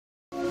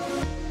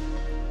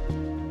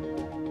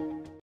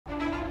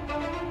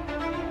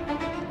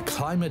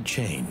Climate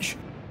change,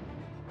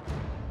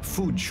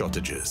 food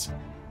shortages,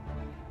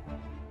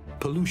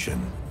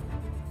 pollution,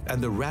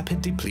 and the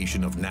rapid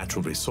depletion of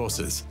natural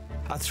resources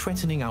are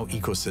threatening our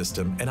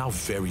ecosystem and our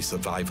very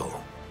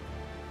survival.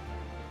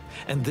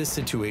 And this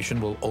situation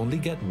will only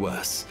get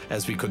worse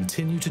as we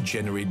continue to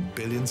generate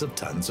billions of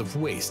tons of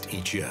waste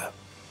each year.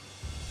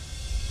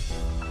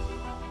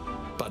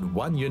 But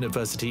one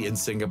university in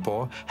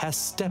Singapore has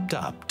stepped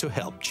up to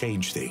help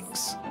change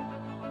things.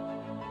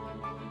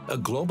 A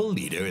global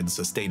leader in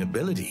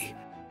sustainability,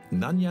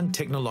 Nanyang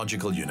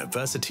Technological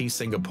University,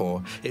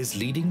 Singapore is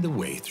leading the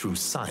way through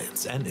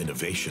science and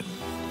innovation.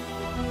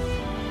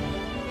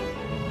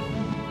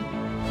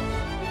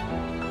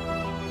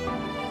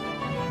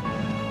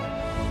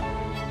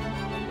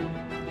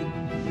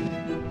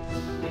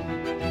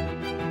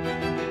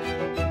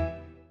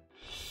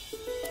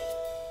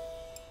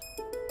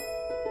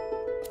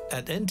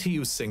 At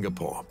NTU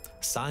Singapore,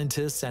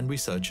 scientists and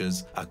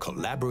researchers are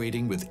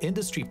collaborating with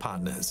industry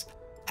partners,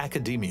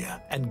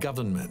 academia and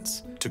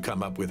governments to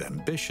come up with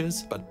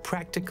ambitious but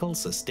practical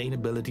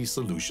sustainability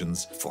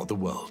solutions for the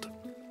world.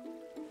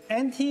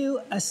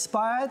 NTU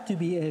aspires to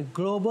be a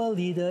global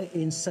leader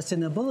in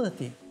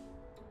sustainability.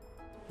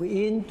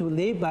 We aim to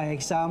lead by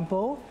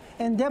example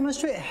and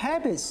demonstrate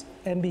habits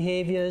and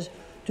behaviors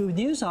to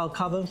reduce our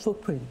carbon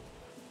footprint.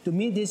 To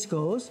meet these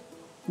goals,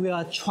 we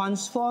are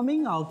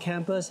transforming our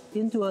campus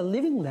into a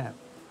living lab.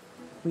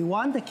 We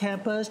want the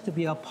campus to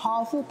be a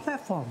powerful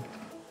platform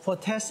for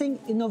testing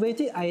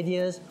innovative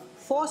ideas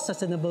for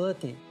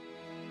sustainability.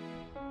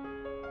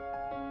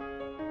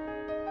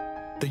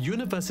 The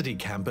university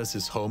campus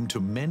is home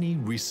to many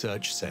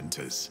research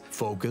centers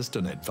focused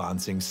on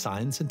advancing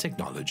science and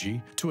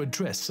technology to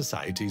address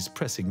society's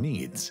pressing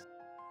needs.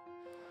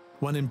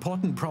 One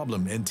important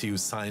problem NTU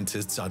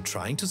scientists are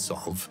trying to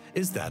solve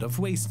is that of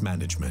waste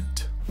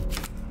management.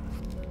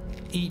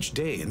 Each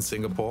day in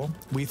Singapore,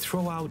 we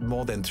throw out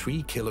more than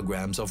 3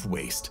 kilograms of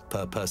waste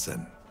per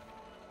person.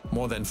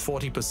 More than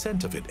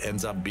 40% of it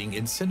ends up being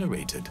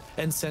incinerated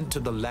and sent to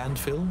the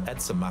landfill at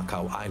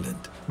Semakau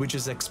Island, which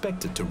is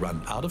expected to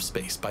run out of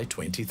space by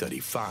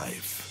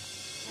 2035.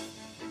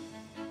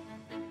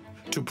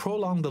 To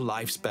prolong the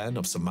lifespan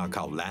of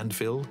Semakau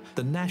landfill,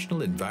 the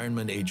National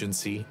Environment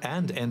Agency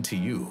and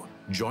NTU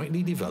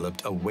jointly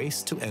developed a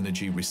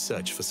waste-to-energy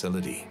research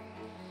facility.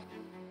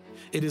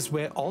 It is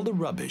where all the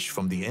rubbish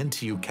from the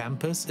NTU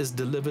campus is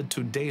delivered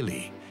to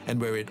daily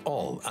and where it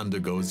all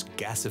undergoes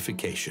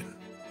gasification.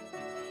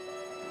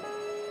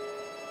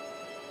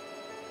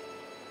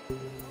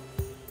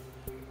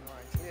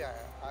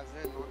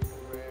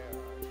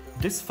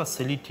 This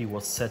facility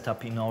was set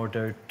up in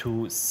order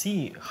to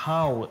see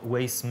how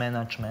waste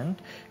management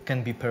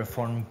can be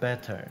performed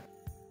better,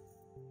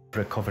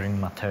 recovering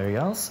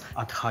materials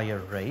at higher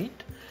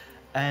rate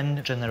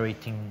and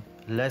generating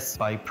less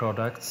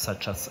byproducts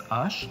such as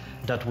ash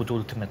that would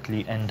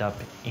ultimately end up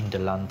in the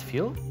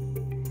landfill.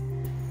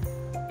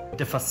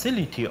 The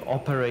facility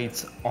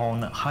operates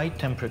on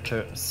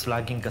high-temperature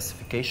slugging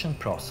gasification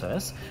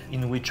process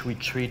in which we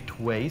treat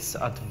waste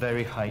at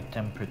very high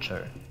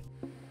temperature.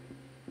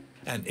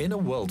 And in a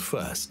world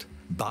first,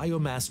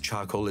 biomass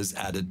charcoal is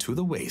added to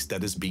the waste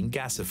that is being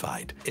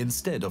gasified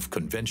instead of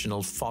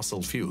conventional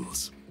fossil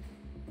fuels.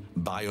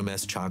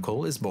 Biomass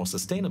charcoal is more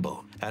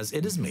sustainable as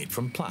it is made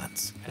from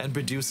plants and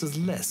produces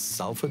less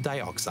sulfur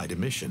dioxide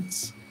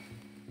emissions.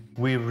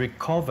 We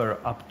recover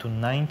up to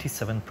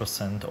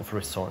 97% of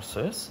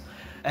resources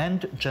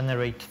and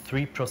generate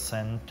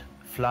 3%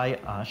 fly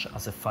ash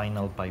as a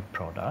final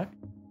byproduct.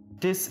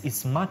 This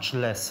is much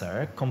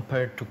lesser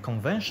compared to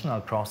conventional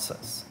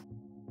process.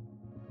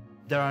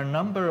 There are a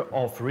number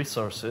of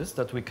resources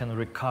that we can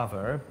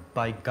recover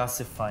by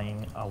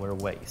gasifying our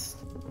waste.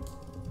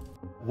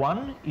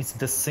 One is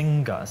the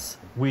syngas,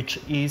 which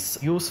is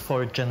used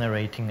for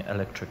generating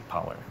electric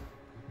power.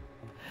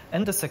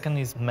 And the second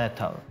is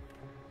metal.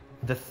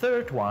 The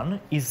third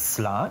one is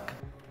slag.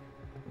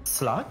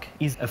 Slag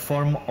is a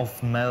form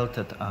of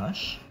melted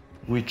ash,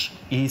 which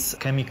is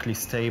chemically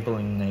stable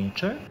in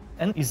nature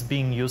and is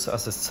being used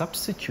as a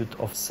substitute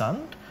of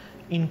sand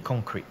in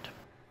concrete.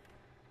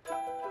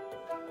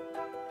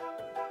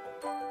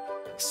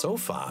 So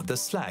far, the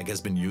slag has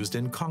been used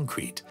in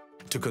concrete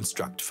to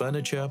construct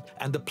furniture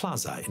and the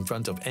plaza in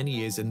front of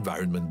NEA's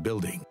Environment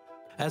Building,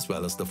 as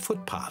well as the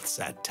footpaths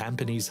at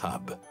Tampines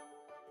Hub.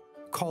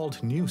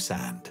 Called new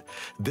sand,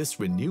 this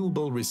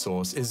renewable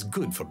resource is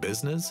good for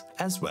business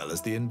as well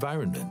as the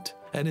environment,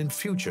 and in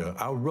future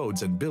our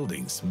roads and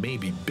buildings may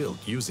be built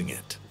using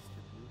it.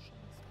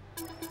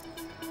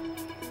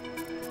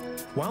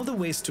 While the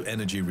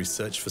waste-to-energy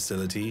research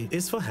facility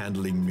is for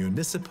handling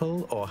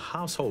municipal or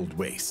household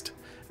waste,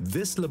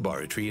 this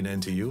laboratory in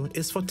NTU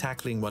is for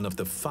tackling one of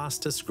the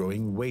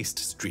fastest-growing waste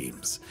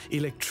streams,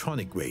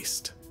 electronic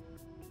waste.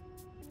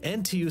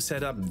 NTU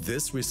set up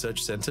this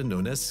research center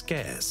known as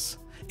SCARES,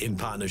 in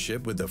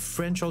partnership with the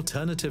French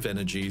Alternative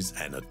Energies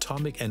and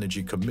Atomic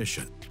Energy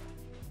Commission.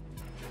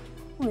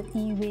 With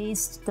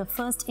e-waste, the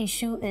first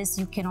issue is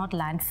you cannot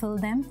landfill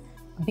them.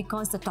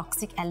 because the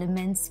toxic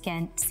elements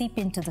can seep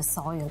into the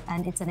soil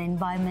and it's an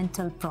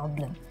environmental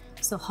problem.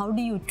 So how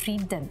do you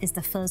treat them is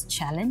the first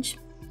challenge.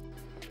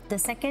 The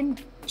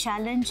second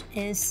challenge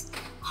is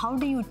how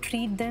do you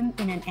treat them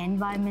in an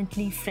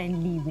environmentally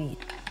friendly way?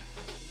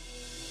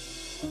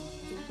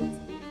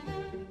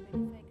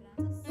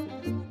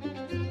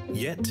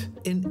 Yet,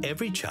 in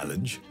every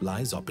challenge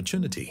lies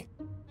opportunity.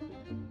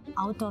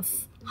 Out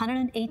of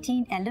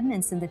 118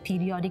 elements in the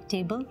periodic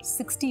table,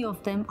 60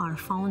 of them are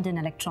found in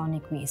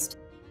electronic waste.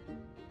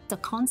 The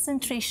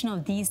concentration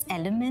of these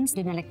elements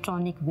in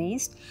electronic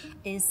waste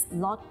is a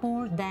lot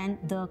more than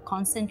the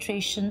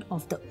concentration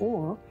of the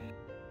ore.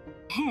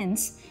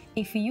 Hence,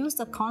 if we use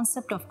the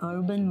concept of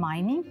urban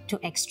mining to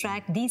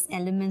extract these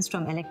elements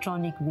from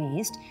electronic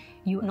waste,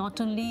 you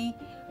not only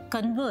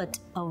convert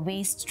a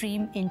waste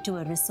stream into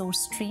a resource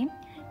stream,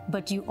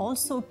 but you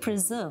also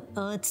preserve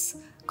Earth's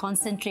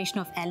concentration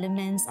of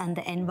elements and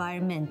the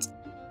environment.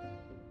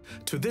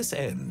 To this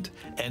end,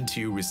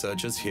 NTU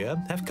researchers here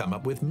have come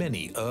up with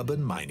many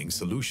urban mining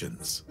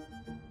solutions.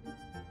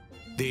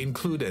 They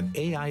include an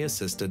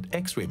AI-assisted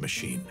X-ray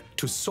machine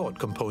to sort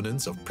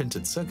components of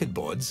printed circuit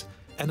boards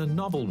and a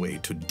novel way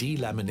to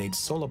delaminate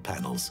solar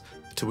panels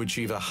to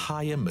achieve a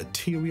higher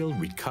material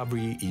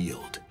recovery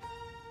yield.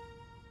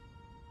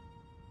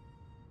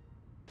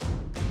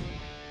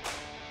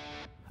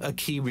 A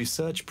key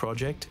research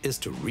project is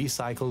to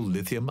recycle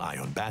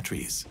lithium-ion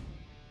batteries,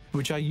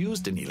 which are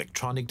used in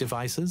electronic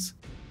devices,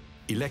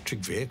 electric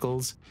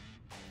vehicles,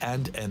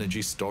 and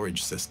energy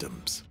storage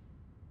systems.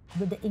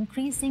 With the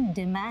increasing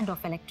demand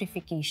of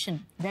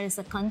electrification, there is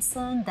a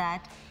concern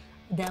that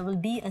there will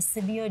be a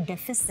severe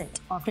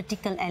deficit of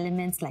critical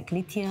elements like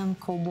lithium,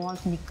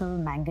 cobalt, nickel,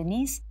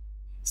 manganese.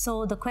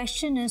 So the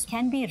question is,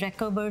 can we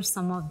recover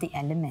some of the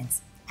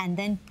elements and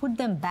then put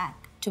them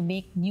back to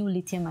make new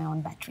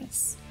lithium-ion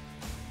batteries?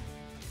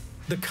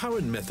 The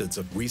current methods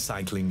of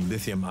recycling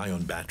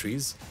lithium-ion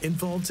batteries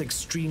involves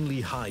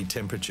extremely high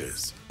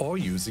temperatures or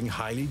using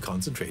highly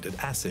concentrated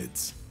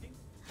acids.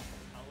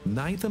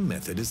 Neither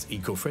method is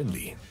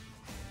eco-friendly.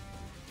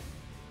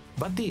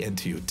 But the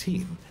NTU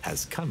team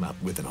has come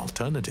up with an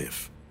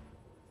alternative.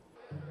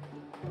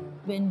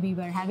 When we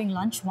were having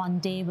lunch one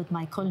day with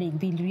my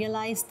colleague, we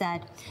realized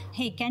that,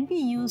 hey, can we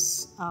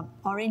use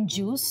orange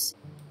juice?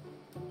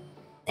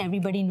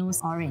 Everybody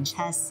knows orange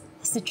has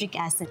citric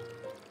acid.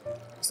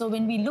 So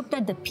when we looked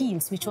at the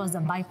peels, which was a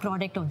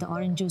byproduct of the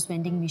orange juice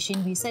vending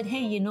machine, we said,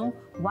 hey,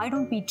 why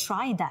don't we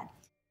try that?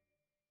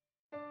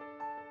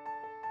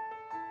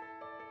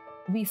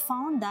 We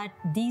found that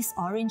these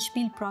orange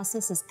peel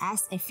process is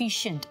as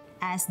efficient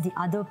as the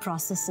other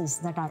processes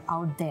that are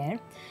out there,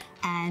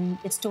 and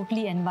it's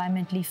totally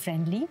environmentally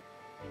friendly.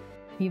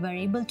 We were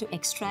able to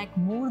extract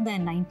more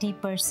than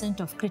 90%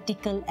 of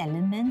critical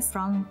elements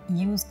from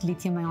used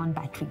lithium-ion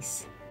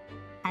batteries.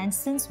 And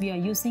since we are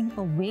using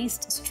a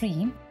waste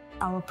stream,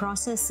 our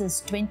process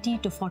is 20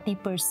 to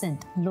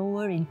 40%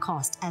 lower in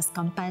cost as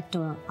compared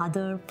to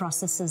other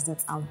processes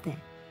that's out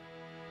there.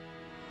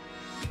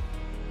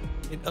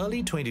 In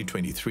early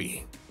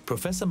 2023,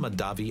 Professor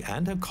Madhavi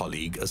and her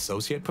colleague,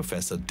 Associate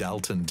Professor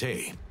Dalton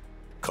Day,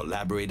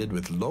 collaborated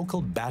with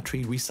local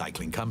battery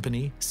recycling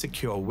company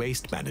Secure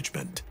Waste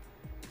Management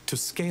to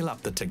scale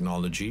up the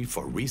technology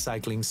for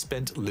recycling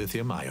spent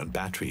lithium-ion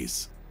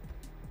batteries.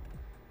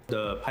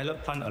 The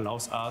pilot plant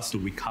allows us to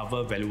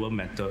recover valuable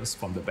metals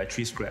from the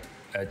battery scrap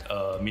at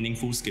a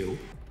meaningful scale.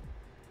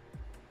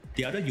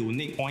 The other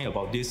unique point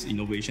about this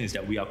innovation is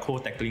that we are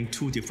co-tackling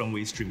two different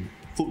waste streams,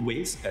 food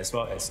waste as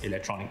well as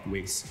electronic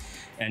waste.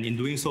 And in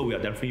doing so, we are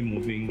definitely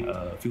moving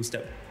a few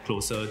steps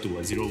closer to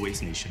a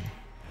zero-waste nation.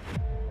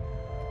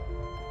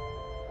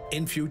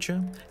 In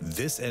future,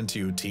 this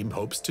NTU team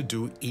hopes to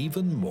do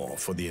even more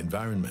for the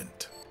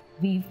environment.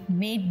 We've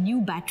made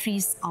new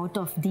batteries out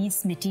of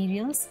these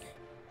materials.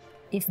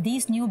 If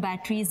these new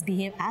batteries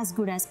behave as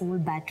good as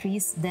old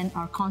batteries, then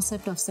our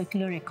concept of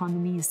circular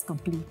economy is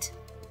complete.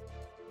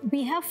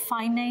 We have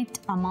finite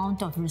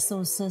amount of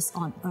resources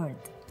on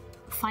Earth.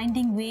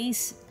 Finding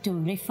ways to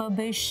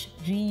refurbish,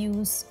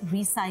 reuse,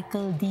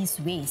 recycle these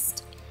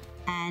waste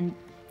and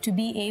to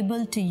be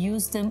able to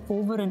use them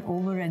over and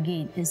over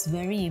again is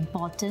very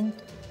important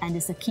and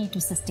is a key to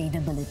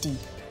sustainability.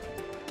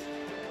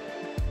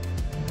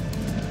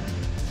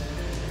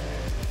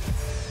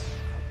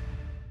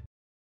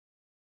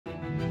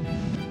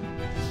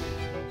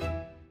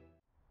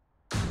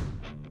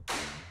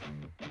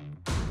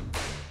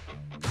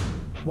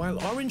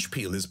 While orange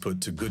peel is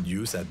put to good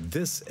use at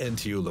this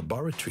NTU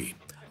laboratory,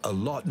 a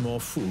lot more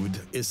food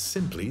is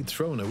simply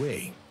thrown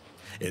away.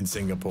 In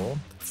Singapore,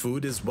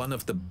 food is one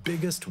of the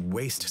biggest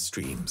waste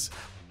streams.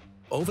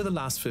 Over the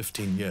last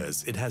 15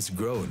 years, it has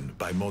grown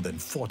by more than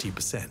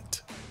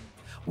 40%.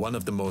 One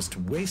of the most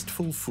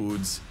wasteful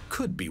foods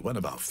could be one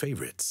of our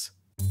favorites.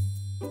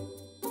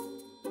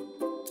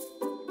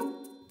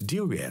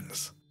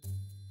 Durians.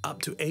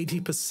 Up to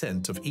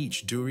 80% of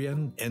each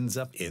durian ends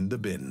up in the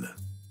bin.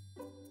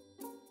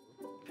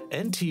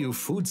 NTU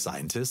food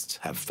scientists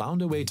have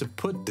found a way to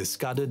put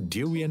discarded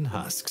durian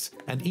husks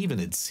and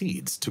even its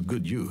seeds to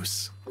good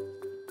use.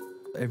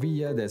 Every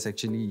year there's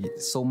actually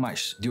so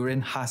much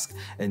durian husk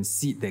and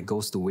seed that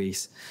goes to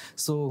waste.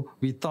 So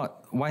we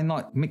thought, why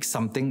not make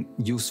something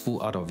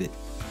useful out of it?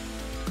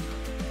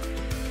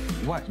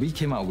 What we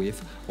came up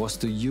with was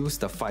to use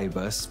the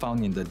fibers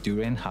found in the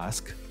durian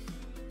husk.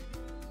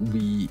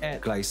 We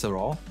add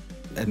glycerol,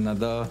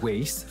 another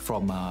waste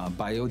from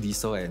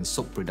biodiesel and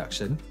soap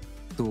production,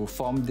 to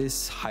form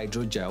this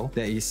hydrogel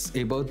that is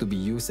able to be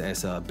used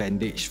as a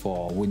bandage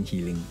for wound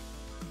healing.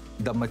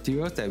 The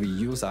materials that we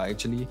use are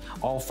actually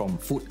all from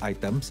food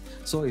items,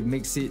 so it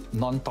makes it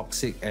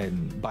non-toxic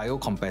and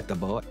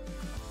biocompatible.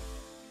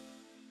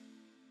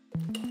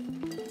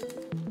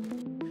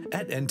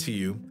 At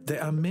NTU,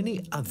 there are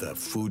many other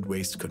food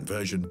waste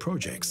conversion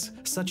projects,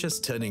 such as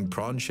turning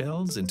prawn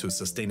shells into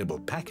sustainable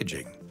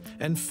packaging,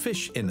 and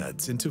fish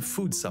innards into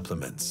food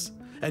supplements,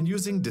 and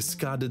using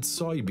discarded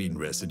soybean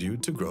residue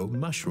to grow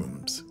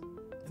mushrooms.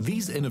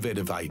 These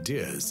innovative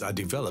ideas are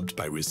developed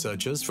by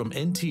researchers from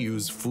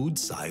NTU's Food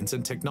Science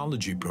and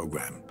Technology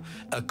program,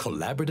 a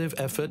collaborative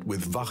effort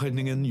with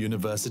Wageningen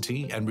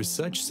University and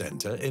Research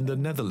Center in the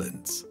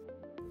Netherlands.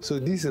 So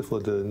this is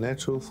for the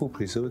natural food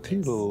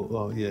preservative?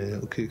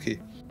 Okay.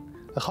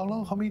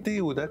 How many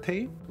days would that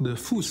take? The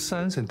Food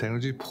Science and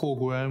Technology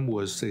program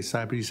was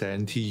established at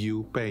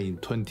NTU back in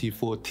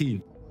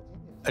 2014.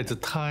 At the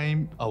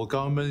time, our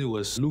government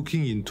was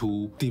looking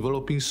into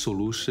developing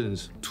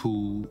solutions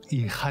to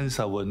enhance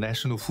our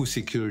national food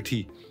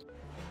security.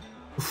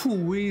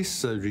 Food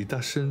waste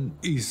reduction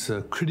is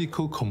a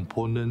critical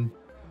component.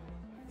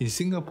 In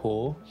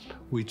Singapore,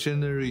 we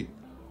generate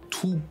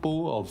 2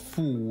 bowls of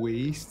food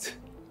waste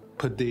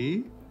per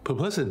day per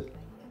person.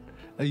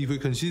 If we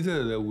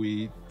consider that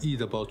we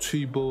eat about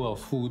 3 bowls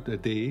of food a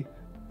day,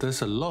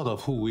 that's a lot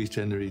of food waste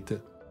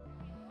generated.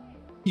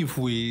 If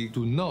we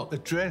do not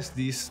address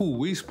this food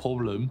waste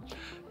problem,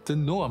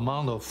 then no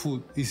amount of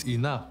food is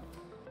enough.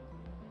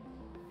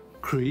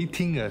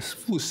 Creating a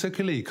food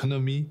circular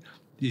economy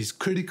is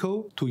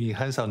critical to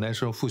enhance our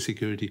national food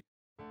security.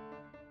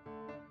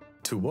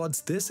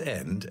 Towards this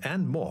end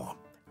and more,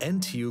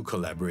 NTU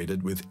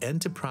collaborated with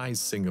Enterprise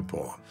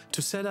Singapore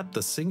to set up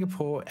the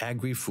Singapore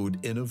Agri-Food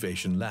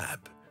Innovation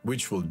Lab,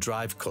 which will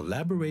drive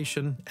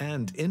collaboration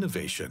and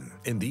innovation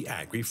in the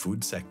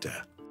agri-food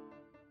sector.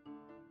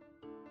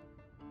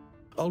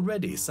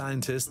 Already,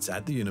 scientists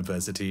at the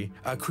university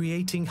are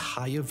creating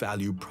higher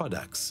value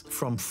products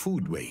from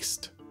food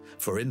waste.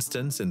 For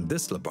instance, in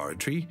this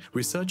laboratory,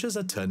 researchers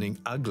are turning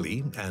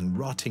ugly and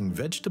rotting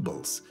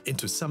vegetables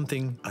into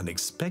something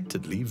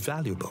unexpectedly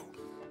valuable.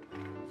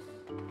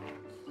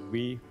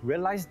 We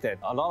realized that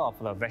a lot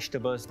of the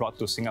vegetables brought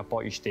to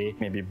Singapore each day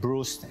may be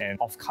bruised and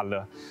off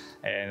color,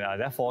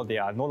 and therefore they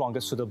are no longer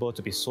suitable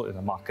to be sold in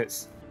the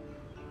markets.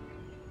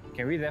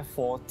 Can we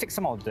therefore take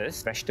some of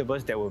these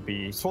vegetables that will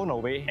be thrown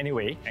away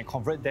anyway and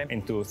convert them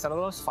into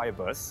cellulose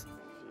fibers?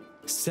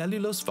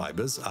 Cellulose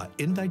fibers are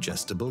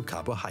indigestible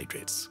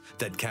carbohydrates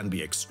that can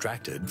be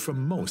extracted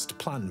from most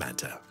plant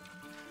matter.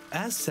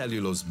 As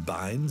cellulose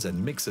binds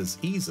and mixes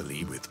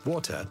easily with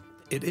water,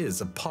 it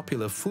is a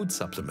popular food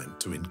supplement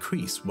to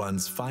increase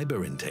one's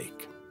fiber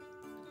intake.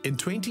 In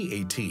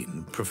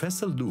 2018,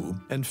 Professor Lu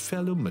and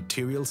fellow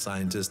material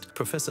scientist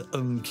Professor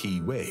Ng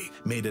Ki Wei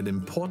made an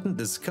important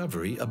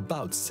discovery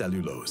about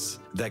cellulose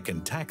that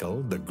can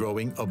tackle the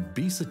growing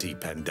obesity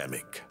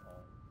pandemic.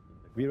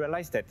 We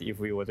realized that if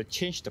we were to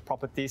change the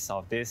properties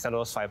of these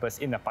cellulose fibers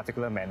in a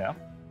particular manner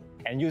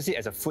and use it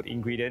as a food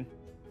ingredient,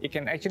 it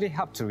can actually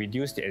help to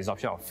reduce the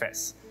absorption of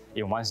fats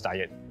in one's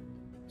diet.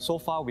 So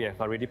far, we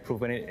have already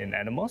proven it in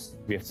animals.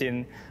 We have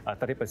seen a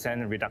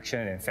 30%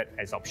 reduction in fat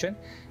absorption.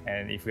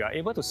 And if we are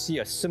able to see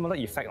a similar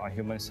effect on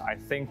humans, I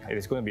think it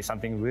is going to be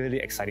something really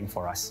exciting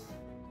for us.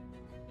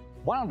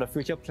 One of the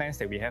future plans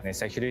that we have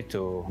is actually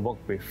to work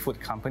with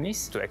food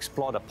companies to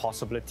explore the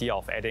possibility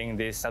of adding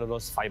these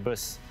cellulose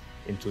fibers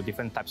into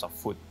different types of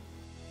food.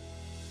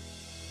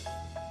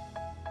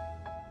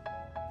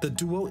 The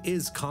duo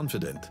is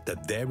confident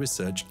that their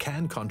research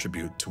can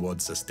contribute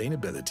towards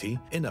sustainability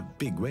in a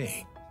big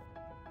way.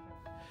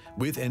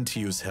 With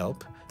NTU's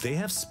help, they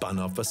have spun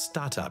off a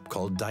startup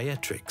called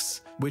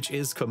Dietrix, which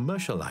is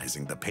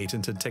commercializing the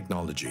patented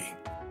technology.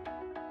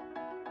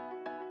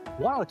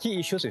 One of the key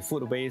issues with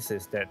food waste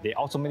is that they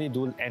ultimately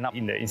do end up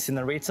in the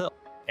incinerator,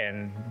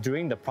 and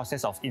during the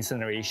process of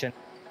incineration,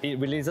 it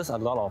releases a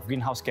lot of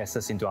greenhouse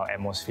gases into our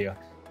atmosphere.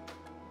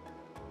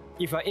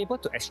 If we're able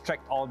to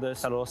extract all the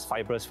cellulose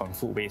fibers from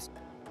food waste,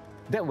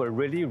 that will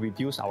really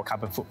reduce our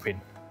carbon footprint.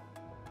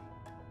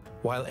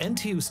 While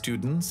NTU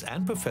students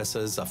and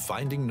professors are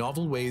finding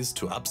novel ways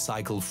to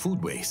upcycle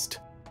food waste,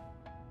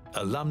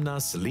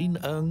 alumna Celine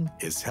Ng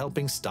is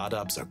helping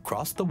startups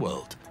across the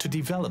world to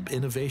develop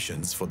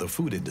innovations for the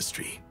food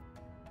industry.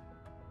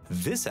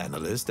 This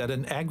analyst at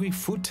an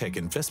agri-food tech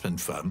investment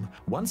firm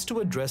wants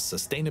to address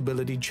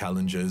sustainability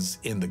challenges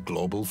in the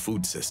global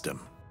food system.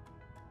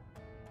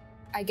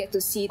 I get to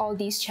see all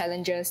these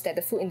challenges that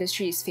the food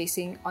industry is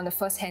facing on a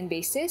first-hand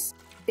basis.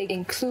 They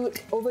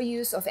include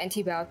overuse of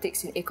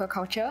antibiotics in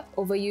aquaculture,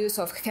 overuse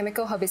of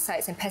chemical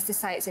herbicides and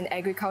pesticides in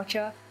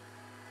agriculture.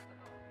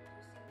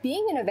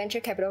 Being in a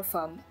venture capital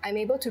firm, I'm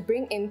able to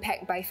bring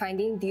impact by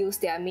finding deals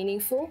that are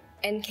meaningful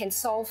and can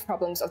solve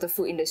problems of the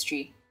food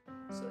industry.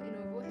 So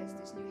Innovo has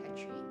this new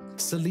hatchery.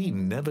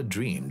 Celine never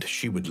dreamed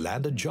she would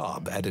land a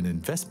job at an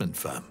investment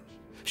firm.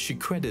 She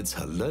credits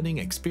her learning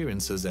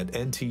experiences at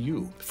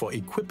NTU for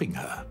equipping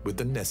her with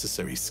the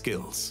necessary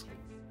skills.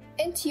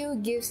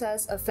 NTU gives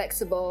us a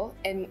flexible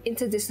and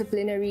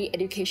interdisciplinary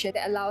education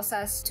that allows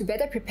us to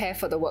better prepare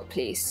for the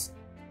workplace.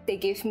 They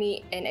give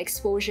me an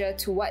exposure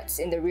to what's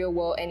in the real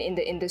world and in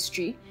the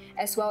industry,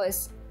 as well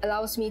as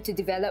allows me to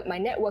develop my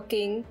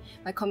networking,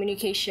 my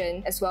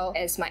communication, as well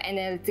as my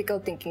analytical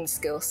thinking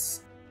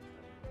skills.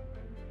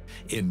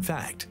 In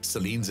fact,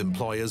 Celine's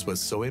employers were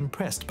so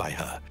impressed by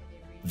her,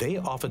 they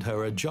offered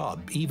her a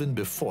job even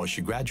before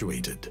she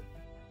graduated.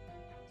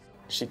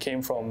 She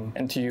came from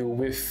NTU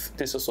with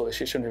this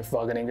association with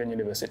Wageningen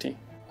University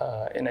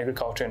in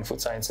agriculture and food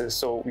sciences,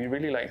 so we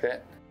really like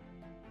that.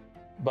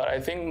 But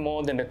I think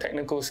more than the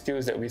technical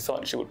skills that we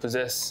thought she would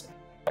possess,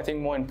 I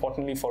think more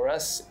importantly for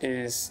us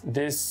is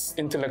this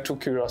intellectual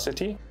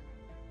curiosity,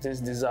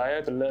 this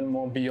desire to learn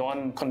more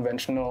beyond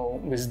conventional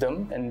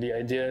wisdom, and the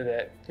idea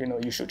that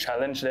you should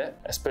challenge that,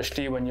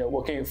 especially when you're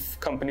working with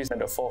companies at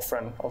the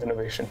forefront of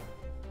innovation.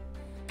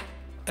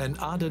 An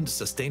ardent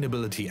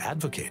sustainability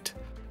advocate,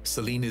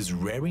 Celine is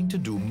raring to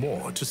do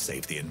more to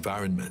save the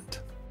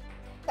environment.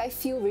 I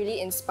feel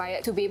really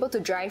inspired to be able to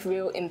drive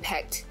real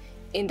impact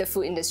in the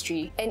food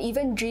industry and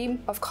even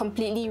dream of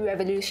completely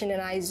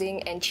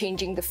revolutionizing and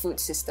changing the food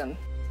system.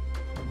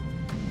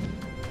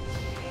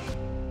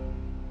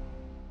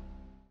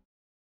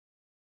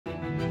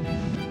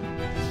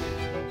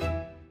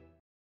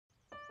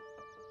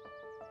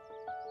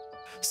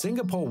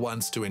 Singapore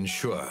wants to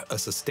ensure a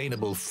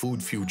sustainable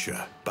food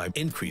future by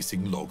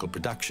increasing local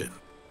production.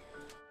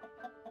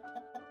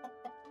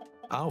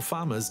 Our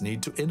farmers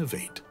need to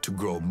innovate to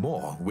grow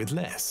more with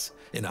less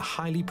in a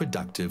highly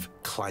productive,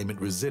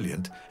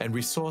 climate-resilient and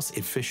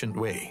resource-efficient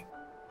way.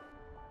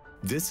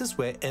 This is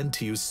where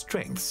NTU's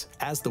strengths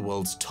as the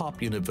world's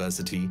top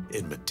university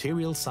in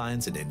material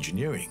science and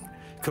engineering,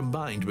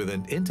 combined with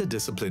an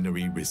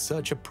interdisciplinary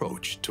research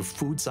approach to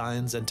food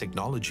science and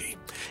technology,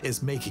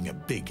 is making a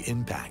big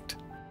impact.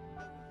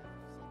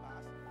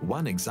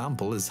 One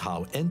example is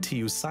how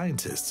NTU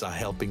scientists are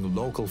helping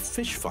local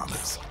fish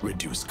farmers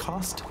reduce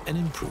cost and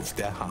improve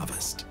their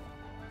harvest.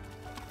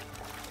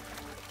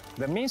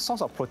 The main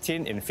source of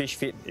protein in fish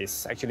feed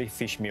is actually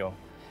fish meal.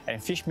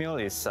 And fish meal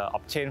is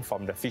obtained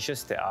from the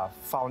fishes that are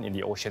found in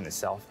the ocean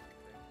itself.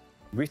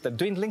 With the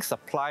dwindling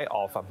supply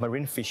of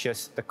marine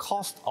fishes, the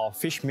cost of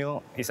fish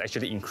meal is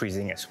actually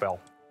increasing as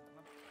well.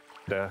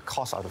 The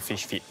cost of the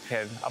fish feed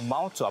can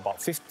amount to about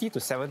 50 to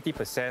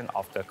 70%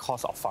 of the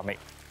cost of farming.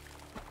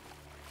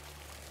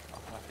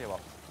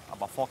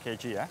 About 4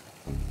 kg, yeah?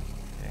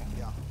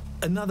 Okay.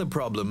 Another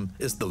problem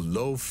is the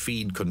low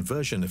feed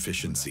conversion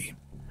efficiency,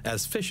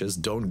 as fishes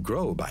don't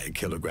grow by a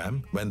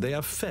kilogram when they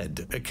are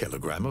fed a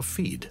kilogram of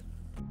feed.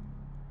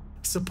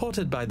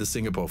 Supported by the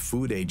Singapore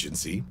Food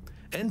Agency,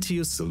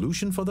 NTU's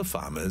solution for the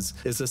farmers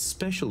is a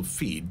special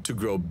feed to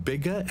grow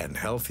bigger and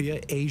healthier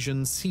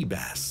Asian sea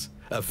bass,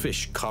 a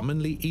fish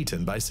commonly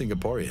eaten by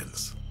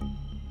Singaporeans.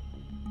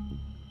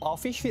 Our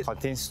fish feed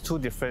contains 2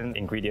 different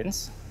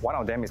ingredients. One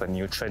of them is a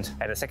nutrient,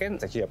 and the second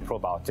is actually a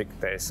probiotic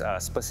that is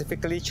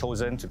specifically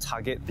chosen to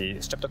target the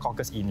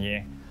Streptococcus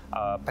eneae,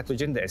 a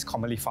pathogen that is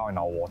commonly found in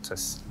our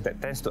waters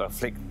that tends to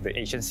afflict the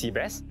Asian sea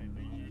bass.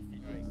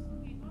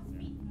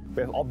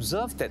 We have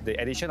observed that the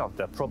addition of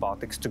the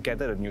probiotics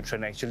together with the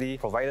nutrient actually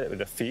provided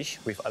the fish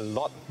with a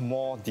lot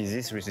more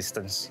disease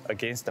resistance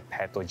against the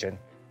pathogen.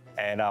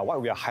 And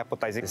what we are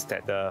hypothesizing is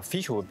that the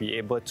fish will be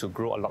able to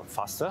grow a lot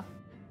faster.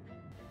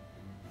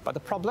 But the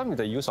problem with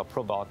the use of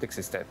probiotics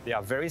is that they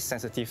are very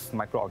sensitive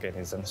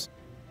microorganisms.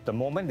 The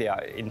moment they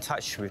are in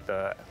touch with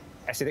the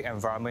acidic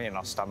environment in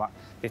our stomach,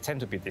 they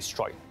tend to be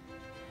destroyed.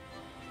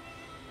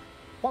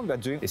 What we are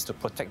doing is to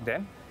protect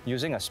them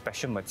using a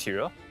special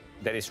material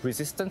that is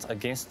resistant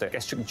against the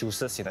gastric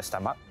juices in the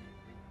stomach.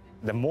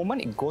 The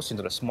moment it goes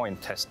into the small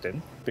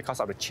intestine, because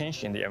of the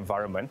change in the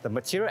environment, the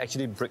material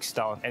actually breaks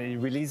down and it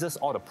releases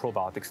all the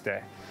probiotics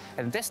there.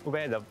 And that's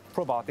where the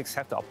probiotics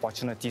have the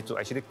opportunity to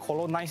actually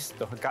colonize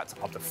the gut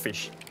of the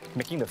fish,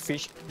 making the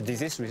fish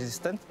disease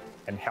resistant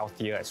and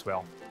healthier as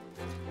well.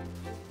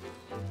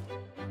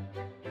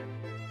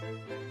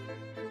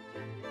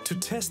 To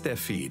test their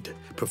feed,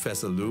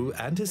 Professor Liu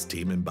and his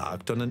team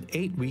embarked on an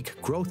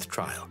 8-week growth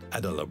trial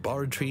at a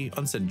laboratory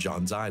on St.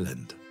 John's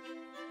Island.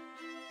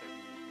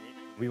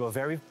 We were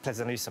very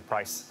pleasantly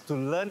surprised to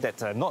learn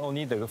that not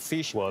only the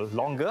fish were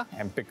longer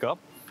and bigger,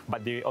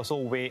 but they also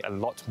weigh a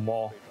lot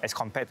more as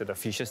compared to the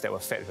fishes that were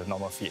fed with the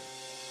normal feed.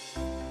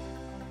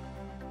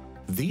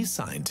 These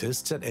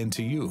scientists at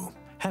NTU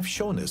have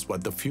shown us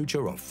what the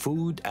future of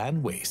food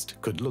and waste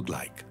could look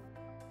like.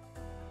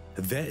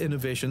 Their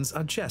innovations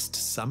are just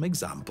some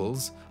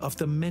examples of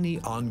the many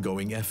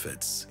ongoing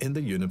efforts in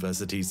the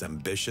university's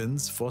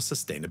ambitions for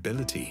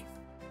sustainability.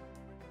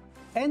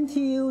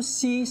 NTU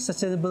sees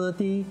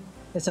sustainability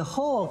as a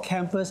whole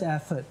campus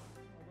effort.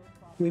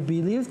 We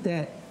believe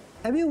that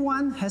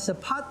Everyone has a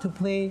part to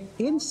play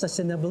in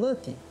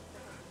sustainability.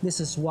 This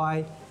is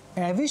why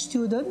every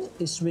student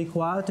is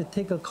required to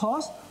take a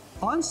course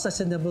on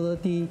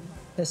sustainability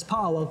as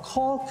part of our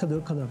core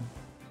curriculum.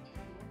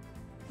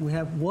 We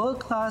have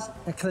world-class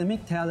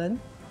academic talent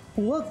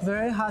who work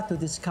very hard to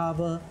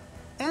discover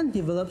and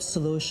develop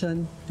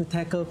solutions to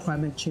tackle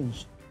climate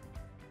change.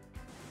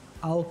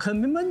 Our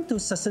commitment to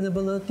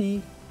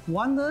sustainability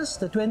won us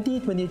the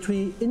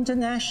 2023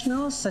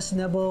 International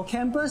Sustainable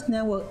Campus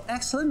Network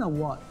Excellence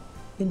Award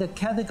in the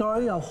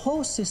category of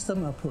whole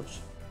system approach.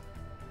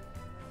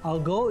 Our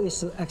goal is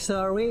to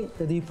accelerate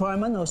the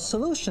deployment of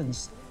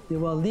solutions that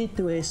will lead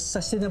to a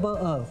sustainable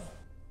Earth.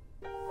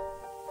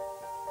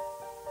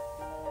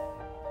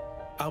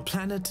 Our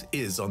planet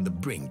is on the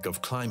brink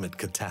of climate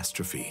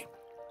catastrophe.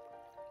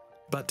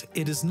 But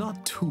it is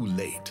not too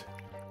late.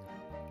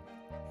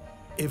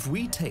 If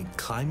we take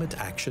climate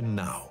action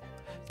now,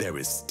 there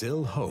is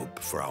still hope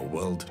for our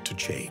world to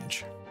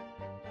change.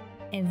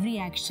 Every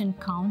action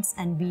counts,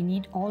 and we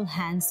need all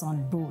hands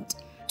on board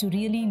to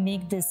really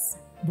make this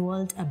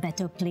world a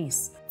better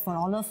place for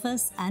all of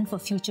us and for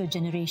future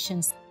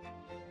generations.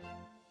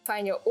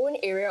 Find your own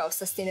area of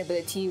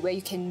sustainability where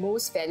you can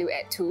most value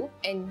add to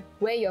and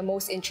where you're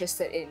most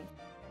interested in.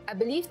 I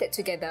believe that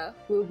together,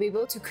 we'll be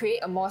able to create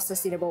a more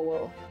sustainable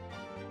world.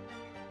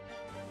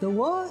 The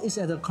world is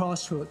at a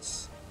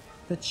crossroads.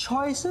 The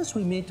choices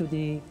we make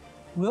today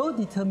will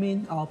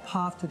determine our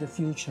path to the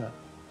future.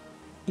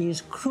 It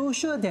is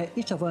crucial that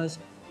each of us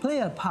play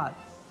a part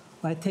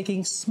by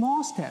taking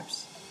small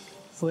steps.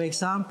 For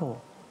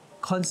example,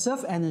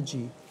 conserve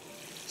energy,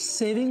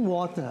 saving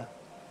water,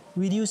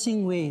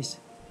 reducing waste,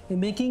 and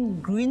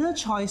making greener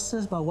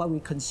choices about what we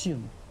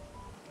consume.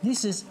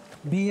 This is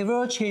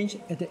behavioral change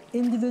at the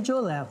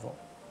individual level.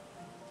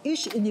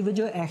 Each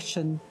individual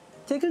action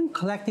taken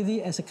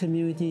collectively as a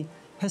community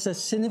has a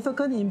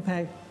significant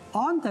impact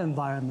on the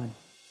environment.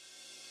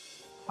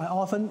 I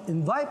often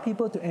invite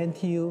people to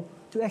NTU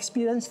to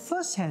experience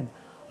firsthand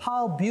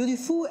how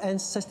beautiful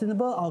and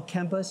sustainable our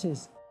campus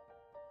is.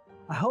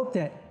 I hope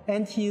that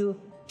NTU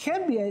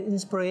can be an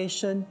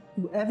inspiration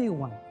to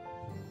everyone.